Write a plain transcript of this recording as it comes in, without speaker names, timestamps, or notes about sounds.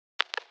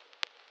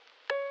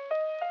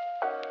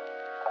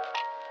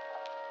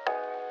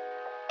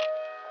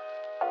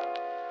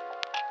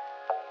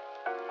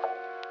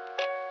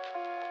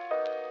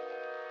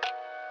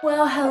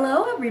Well,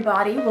 hello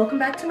everybody. Welcome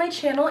back to my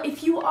channel.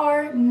 If you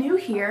are new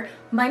here,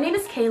 my name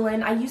is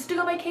Kaylin. I used to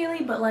go by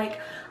Kaylee, but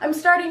I'm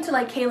starting to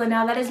like Kayla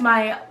now. That is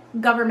my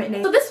government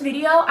name. So this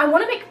video, I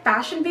want to make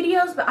fashion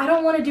videos, but I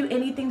don't want to do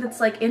anything that's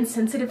like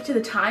insensitive to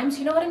the times.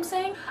 You know what I'm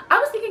saying? I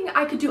was thinking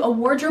I could do a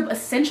wardrobe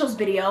essentials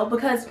video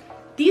because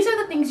these are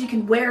the things you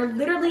can wear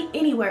literally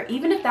anywhere,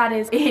 even if that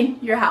is in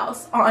your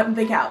house on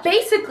the couch.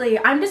 Basically,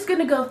 I'm just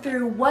gonna go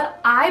through what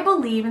I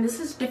believe, and this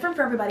is different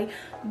for everybody,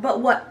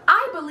 but what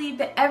I believe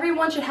that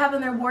everyone should have in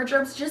their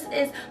wardrobes just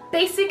is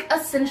basic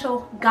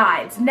essential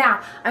guides. Now,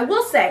 I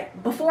will say,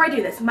 before I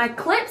do this, my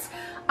clips,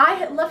 I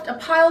had left a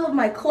pile of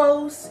my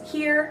clothes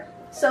here,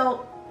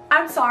 so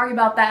I'm sorry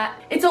about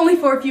that. It's only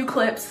for a few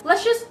clips.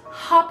 Let's just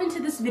hop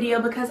into this video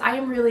because I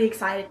am really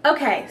excited.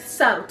 Okay,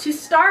 so to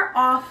start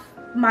off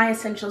my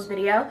essentials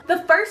video,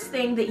 the first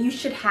thing that you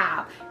should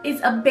have is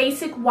a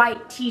basic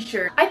white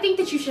t-shirt. I think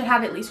that you should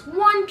have at least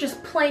one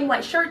just plain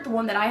white shirt. The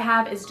one that I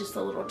have is just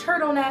a little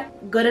turtleneck.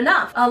 Good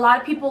enough. A lot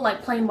of people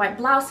like plain white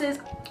blouses.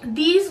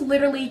 These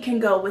literally can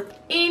go with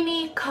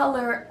any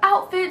color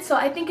outfit, so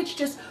I think it's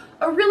just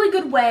a really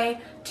good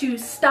way to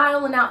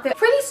style an outfit.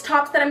 For these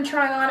tops that I'm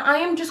trying on, I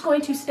am just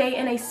going to stay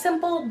in a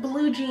simple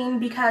blue jean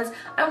because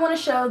I want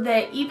to show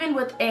that even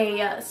with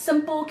a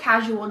simple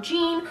casual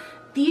jean,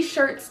 these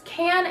shirts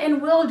can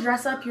and will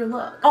dress up your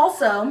look.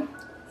 Also,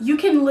 you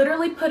can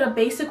literally put a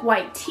basic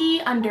white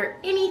tee under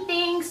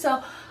anything.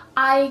 So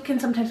I can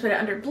sometimes put it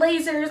under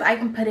blazers, I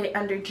can put it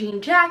under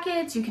jean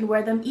jackets, you can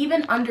wear them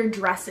even under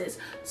dresses.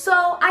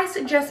 So I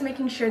suggest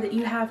making sure that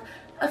you have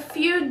a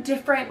few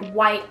different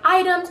white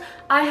items.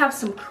 I have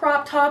some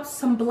crop tops,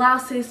 some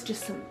blouses,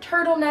 just some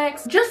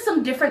turtlenecks, just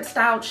some different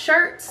styled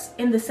shirts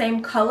in the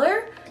same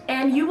color,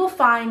 and you will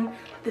find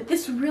that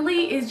this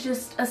really is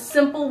just a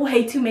simple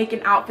way to make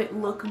an outfit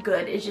look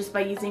good, is just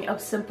by using a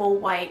simple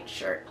white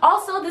shirt.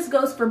 Also, this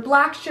goes for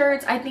black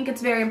shirts. I think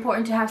it's very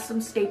important to have some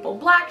staple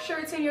black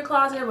shirts in your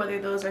closet, whether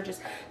those are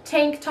just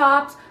tank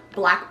tops,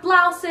 black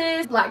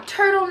blouses, black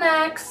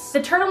turtlenecks. The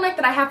turtleneck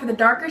that I have for the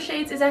darker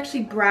shades is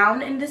actually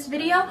brown in this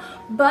video,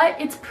 but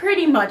it's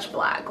pretty much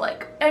black.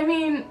 I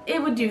mean,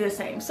 it would do the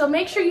same. So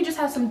make sure you just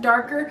have some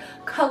darker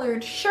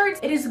colored shirts.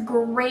 It is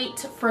great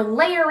for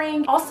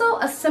layering. Also,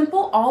 a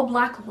simple all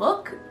black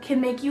look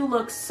can make you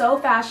look so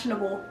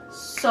fashionable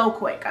so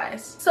quick,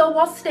 guys. So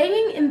while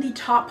staying in the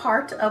top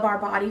part of our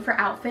body for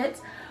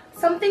outfits,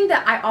 something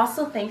that I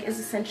also think is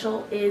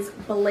essential is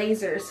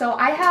blazers. So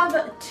I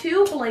have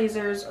two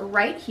blazers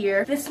right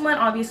here. This one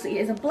obviously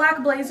is a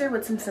black blazer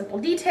with some simple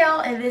detail,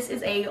 and this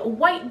is a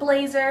white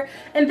blazer.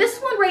 And this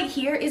one right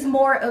here is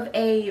more of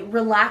a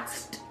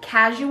relaxed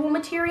casual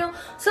material.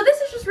 So this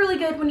is just really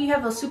good when you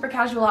have those super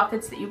casual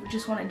outfits that you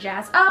just want to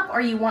jazz up,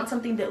 or you want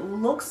something that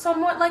looks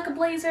somewhat like a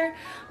blazer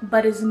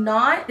but is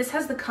not. This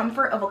has the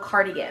comfort of a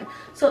cardigan.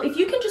 So if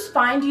you can just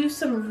find you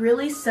some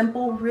really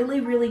simple,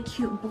 really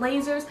cute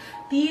blazers,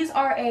 these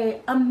are an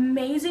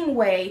amazing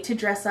way to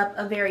dress up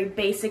a very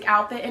basic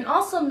outfit and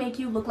also make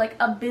you look like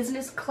a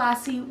business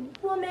classy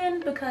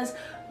woman, because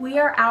we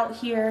are out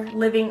here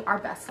living our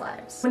best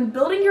lives. When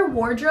building your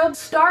wardrobe,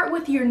 start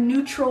with your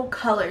neutral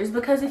colors,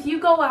 because if you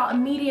go out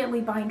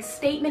immediately buying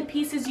statement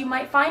pieces, you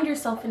might find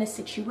yourself in a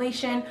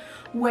situation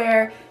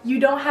where you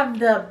don't have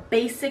the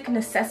basic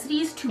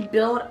necessities to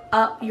build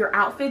up your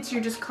outfits.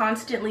 You're just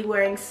constantly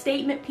wearing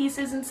statement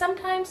pieces, and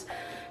sometimes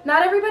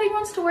not everybody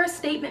wants to wear a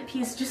statement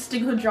piece just to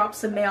go drop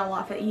some mail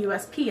off at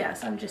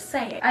USPS, I'm just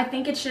saying. I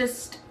think it's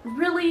just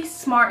really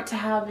smart to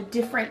have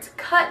different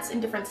cuts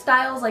and different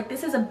styles. Like,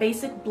 this is a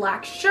basic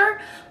black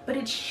shirt, but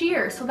it's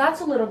sheer, so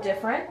that's a little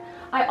different.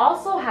 I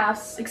also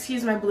have,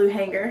 excuse my blue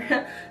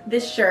hanger,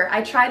 this shirt.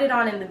 I tried it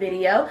on in the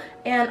video,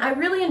 and I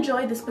really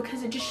enjoyed this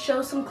because it just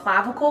shows some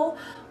clavicle.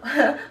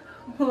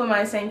 Who am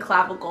I saying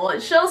clavicle?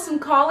 It shows some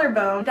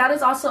collarbone. That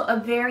is also a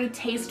very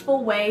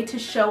tasteful way to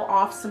show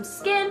off some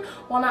skin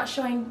while not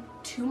showing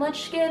too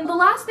much skin. The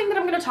last thing that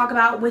I'm going to talk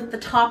about with the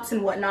tops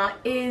and whatnot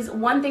is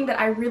one thing that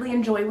I really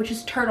enjoy, which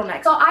is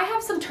turtlenecks. So I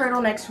have some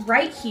turtlenecks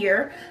right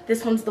here.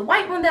 This one's the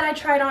white one that I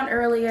tried on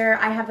earlier.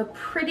 I have a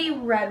pretty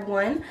red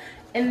one.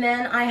 And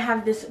then I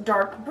have this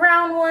dark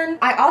brown one.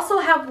 I also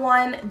have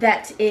one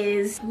that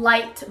is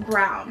light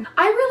brown.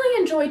 I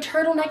really enjoy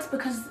turtlenecks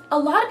because a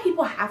lot of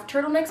people have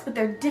turtlenecks, but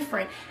they're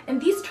different.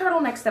 And these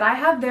turtlenecks that I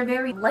have, they're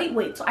very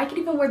lightweight. So I could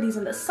even wear these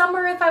in the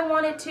summer if I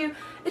wanted to.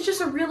 It's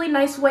just a really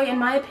nice way, in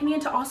my opinion,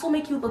 to also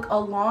make you look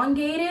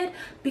elongated,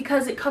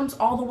 because it comes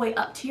all the way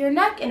up to your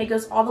neck and it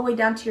goes all the way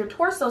down to your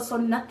torso, so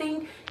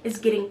nothing is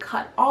getting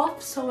cut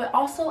off. So it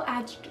also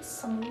adds just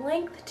some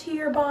length to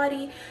your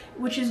body,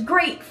 which is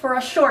great for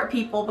us short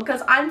people,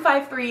 because I'm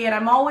 5'3" and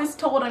I'm always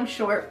told I'm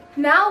short.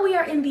 Now we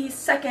are in the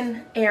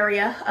second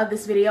area of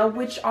this video,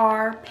 which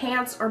are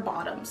pants or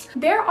bottoms.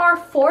 There are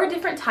 4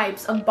 different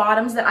types of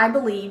bottoms that I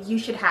believe you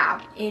should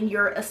have in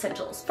your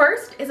essentials.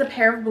 First is a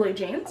pair of blue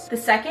jeans. The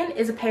second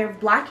is a pair of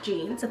black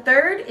jeans. The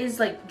third is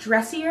like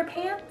dressier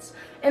pants.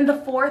 And the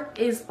fourth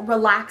is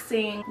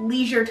relaxing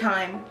leisure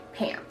time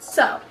pants.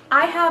 So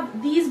I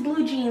have these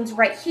blue jeans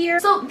right here.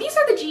 So these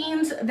are the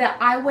jeans that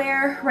I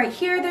wear right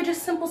here. They're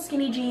just simple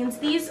skinny jeans.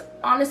 These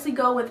honestly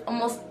go with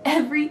almost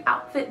every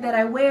outfit that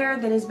I wear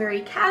that is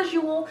very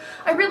casual.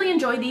 I really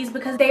enjoy these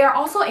because they are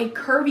also a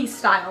curvy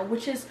style,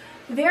 which is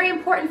very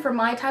important for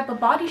my type of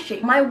body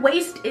shape. My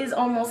waist is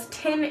almost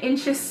 10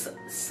 inches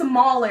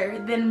smaller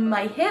than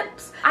my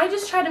hips. I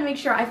just try to make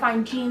sure I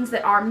find jeans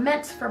that are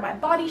meant for my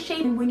body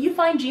shape, and when you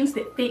find jeans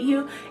that fit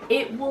you,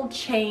 it will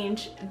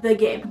change the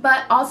game.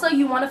 But also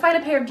you want to find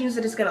a pair of jeans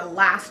that is gonna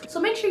last. So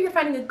make sure you're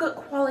finding a good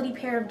quality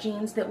pair of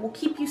jeans that will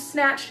keep you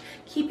snatched,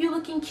 keep you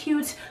looking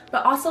cute,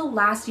 but also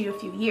last you a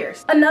few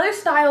years. Another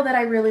style that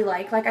I really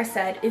like I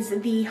said, is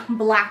the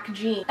black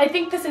jean. I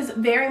think this is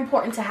very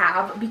important to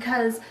have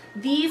because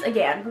these,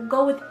 again, will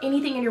go with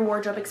anything in your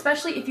wardrobe,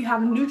 especially if you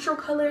have neutral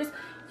colors.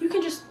 You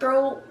can just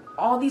throw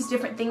all these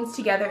different things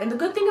together. And the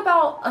good thing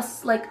about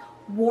us, like,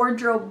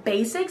 wardrobe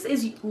basics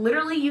is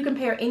literally you can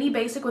pair any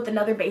basic with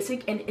another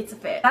basic and it's a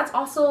fit. That's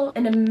also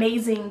an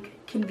amazing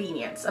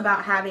convenience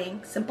about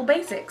having simple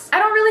basics. I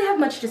don't really have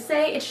much to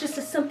say. It's just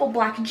a simple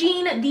black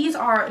jean. These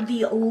are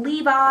the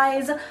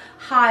Levi's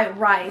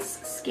high-rise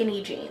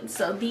skinny jeans.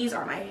 So these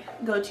are my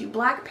go-to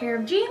black pair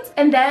of jeans.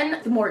 And then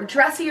the more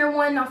dressier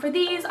one, now for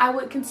these, I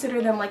would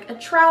consider them like a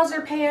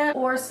trouser pant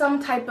or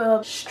some type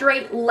of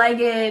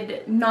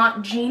straight-legged,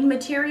 not jean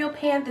material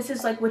pant. This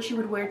is like what you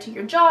would wear to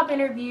your job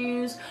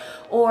interviews,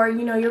 or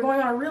you know, you're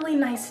going on a really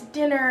nice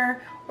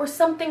dinner or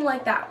something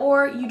like that,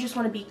 or you just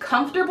want to be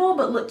comfortable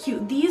but look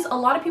cute. These, a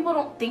lot of people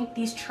don't think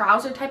these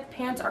trouser type of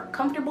pants are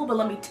comfortable, but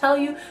let me tell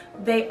you,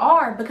 they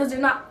are, because they're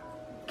not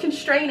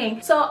constraining.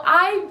 So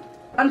I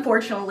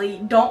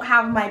unfortunately don't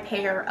have my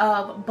pair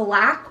of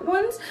black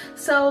ones,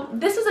 so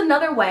this is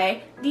another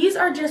way. These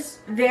are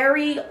just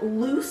very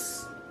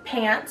loose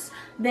pants.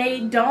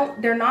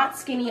 They're not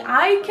skinny.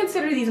 I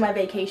consider these my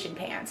vacation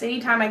pants.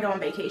 Anytime I go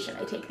on vacation,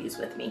 I take these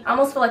with me. I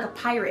almost feel like a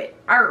pirate.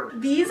 Arr.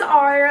 These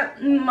are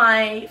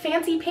my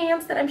fancy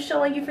pants that I'm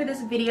showing you for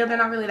this video. They're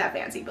not really that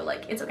fancy, but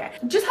like, it's okay.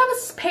 Just have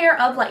a pair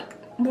of like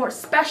more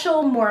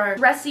special, more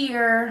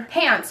dressier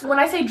pants. When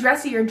I say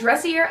dressier,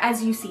 dressier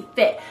as you see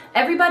fit.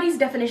 Everybody's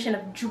definition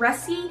of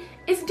dressy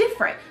is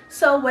different.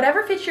 So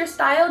whatever fits your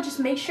style, just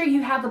make sure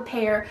you have a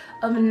pair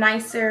of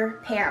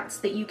nicer pants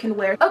that you can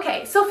wear.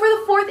 Okay, so for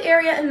the fourth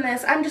area in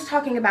this, I'm just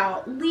talking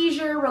about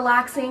leisure,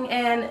 relaxing,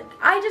 and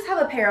I just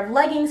have a pair of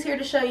leggings here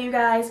to show you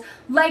guys.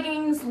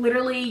 Leggings,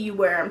 literally, you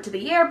wear them to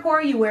the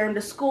airport, you wear them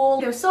to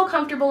school. They're so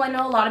comfortable. I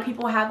know a lot of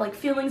people have like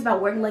feelings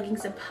about wearing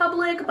leggings in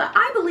public, but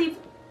I believe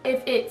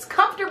if it's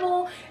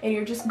comfortable and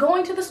you're just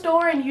going to the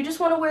store and you just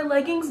want to wear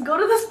leggings, go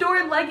to the store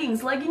in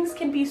leggings. Leggings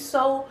can be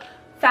so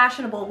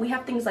fashionable. We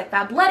have things like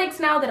Fabletics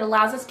now that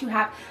allows us to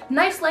have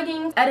nice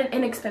leggings at an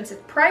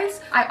inexpensive price.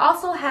 I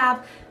also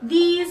have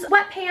these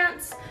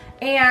sweatpants,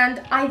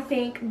 and I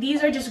think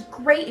these are just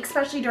great,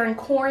 especially during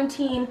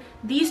quarantine.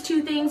 These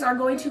two things are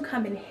going to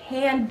come in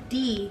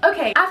handy.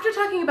 Okay, after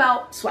talking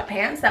about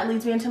sweatpants, that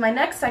leads me into my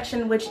next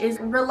section, which is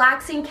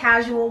relaxing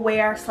casual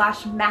wear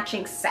 /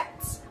 matching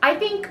sets. I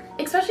think,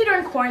 especially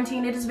during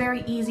quarantine, it is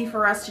very easy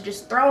for us to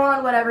just throw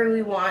on whatever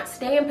we want,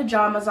 stay in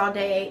pajamas all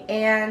day,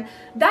 and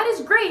that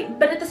is great,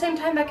 but at the same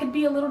time, that could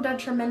be a little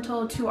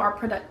detrimental to our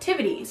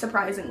productivity,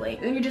 surprisingly.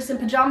 When you're just in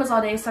pajamas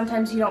all day,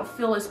 sometimes you don't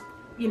feel as,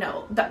 you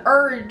know, the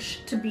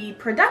urge to be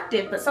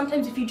productive, but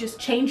sometimes if you just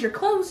change your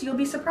clothes, you'll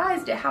be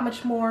surprised at how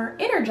much more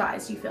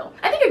energized you feel.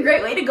 I think a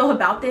great way to go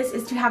about this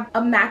is to have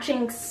a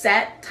matching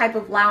set type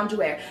of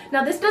loungewear.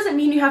 Now, this doesn't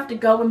mean you have to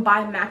go and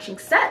buy matching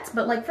sets,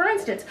 but like for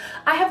instance,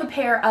 I have a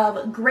pair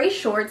of gray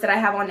shorts that I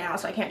have on now,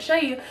 so I can't show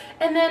you,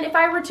 and then if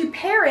I were to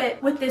pair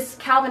it with this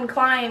Calvin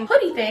Klein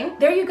hoodie thing,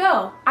 there you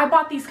go. I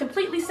bought these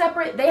completely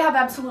separate. They have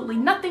absolutely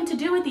nothing to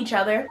do with each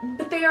other,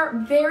 but they are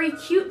very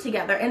cute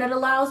together, and it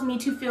allows me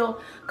to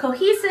feel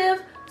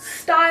cohesive,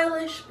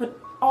 stylish, but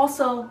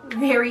also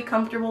very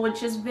comfortable,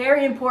 which is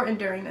very important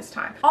during this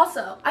time.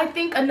 Also, I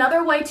think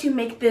another way to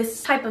make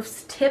this type of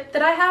tip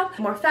that I have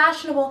more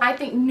fashionable, I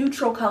think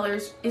neutral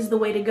colors is the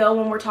way to go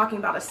when we're talking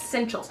about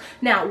essentials.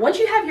 Now, once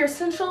you have your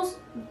essentials,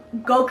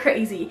 go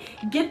crazy.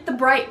 Get the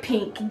bright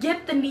pink,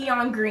 get the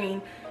neon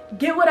green,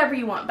 get whatever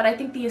you want, but I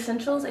think the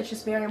essentials, it's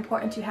just very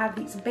important to have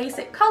these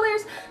basic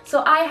colors,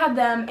 so I have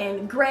them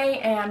in gray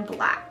and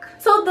black.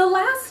 So the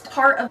last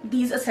part of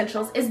these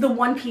essentials is the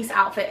one-piece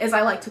outfit, as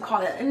I like to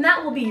call it, and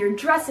that will be your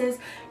dresses,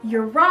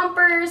 your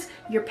rompers,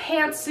 your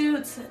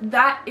pantsuits.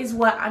 That is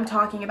what I'm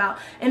talking about,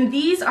 and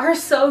these are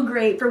so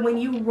great for when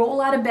you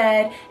roll out of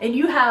bed and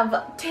you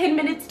have 10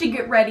 minutes to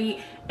get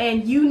ready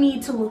and you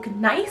need to look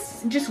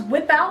nice. Just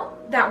whip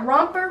out that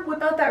romper,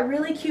 whip out that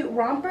really cute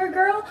romper,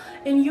 girl,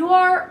 and you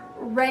are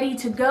ready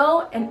to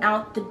go and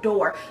out the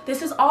door.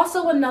 This is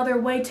also another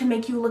way to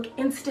make you look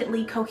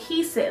instantly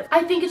cohesive.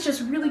 I think it's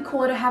just really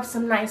cool to have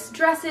some nice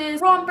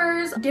dresses,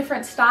 rompers,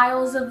 different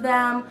styles of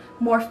them,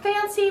 more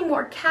fancy,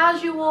 more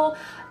casual,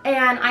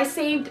 and I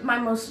saved my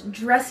most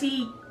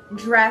dressy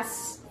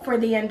dress for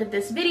the end of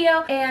this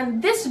video.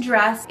 And this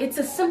dress, it's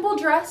a simple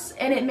dress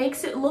and it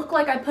makes it look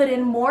like I put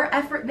in more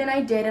effort than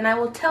I did, and I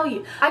will tell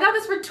you, I got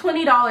this for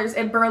 $20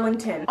 at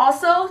Burlington.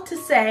 Also to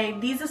say,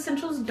 these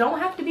essentials don't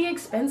have to be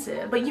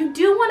expensive, but you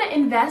do want to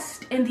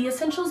invest in the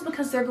essentials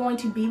because they're going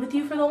to be with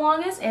you for the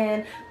longest,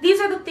 and these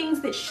are the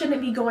things that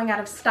shouldn't be going out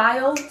of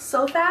style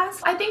so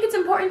fast. I think it's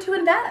important to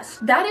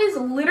invest. That is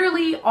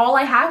literally all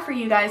I have for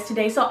you guys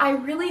today, so I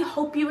really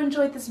hope you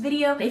enjoyed this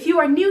video. If you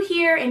are new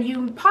here and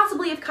you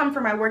possibly have come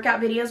for my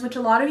workout videos, which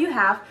a lot of you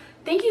have,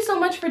 thank you so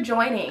much for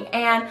joining,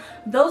 and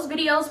those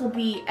videos will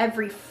be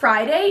every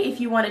Friday. If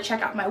you want to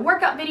check out my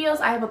workout videos,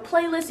 I have a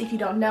playlist. If you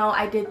don't know,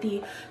 I did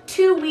the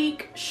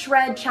 2-week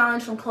shred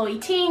challenge from Chloe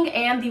Ting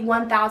and the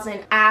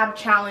 1000 ab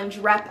challenge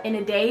rep in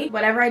a day,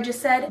 whatever I just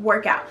said,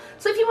 workout.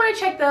 So if you want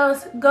to check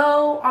those,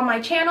 go on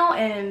my channel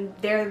and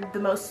they're the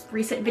most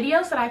recent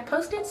videos that I've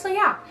posted. So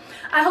yeah,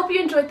 I hope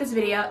you enjoyed this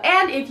video,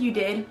 and if you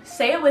did,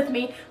 say it with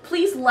me.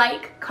 Please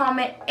like,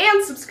 comment,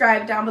 and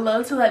subscribe down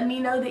below to let me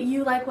know that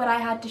you like what I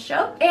had to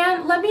show. And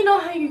let me know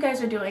how you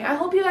guys are doing. I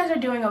hope you guys are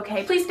doing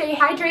okay. Please stay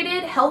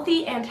hydrated,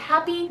 healthy, and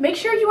happy. Make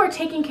sure you are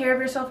taking care of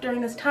yourself during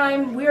this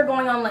time. We are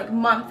going on like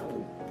month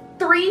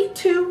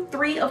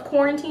 3 of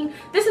quarantine.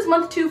 This is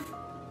month 2.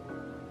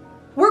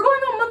 We're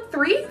going on month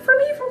 3 for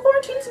me from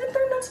quarantine. It's been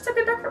 3 months since I've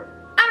been back from,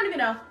 I don't even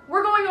know.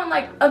 We're going on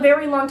like a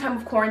very long time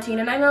of quarantine,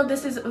 and I know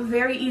this is a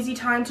very easy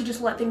time to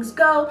just let things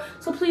go,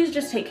 so please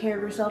just take care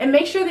of yourself and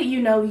make sure that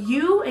you know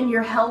you and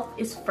your health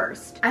is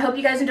first. I hope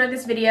you guys enjoyed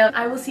this video.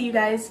 I will see you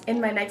guys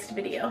in my next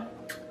video.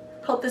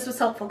 Hope this was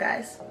helpful,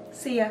 guys.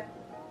 See ya.